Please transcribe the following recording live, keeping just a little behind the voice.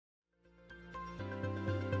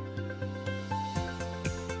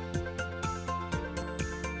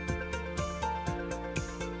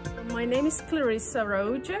My name is Clarissa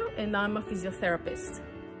and I'm a physiotherapist.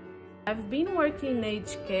 I've been working in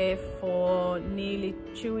aged care for nearly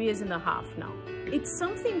 2.5 years now. It's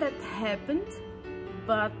something that happened,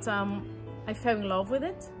 but I fell in love with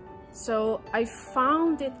it. So I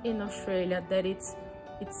found it in Australia that it's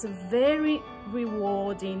a very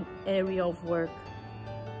rewarding area of work.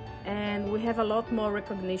 And we have a lot more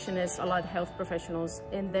recognition as allied health professionals,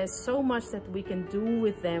 and there's so much that we can do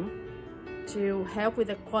with them to help with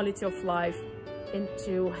the quality of life and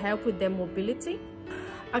to help with their mobility.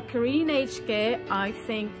 A career in aged care, I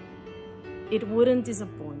think it wouldn't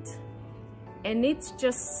disappoint. And it's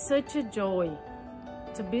just such a joy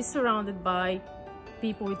to be surrounded by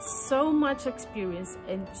people with so much experience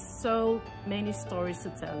and so many stories to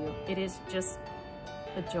tell you. It is just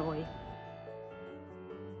a joy.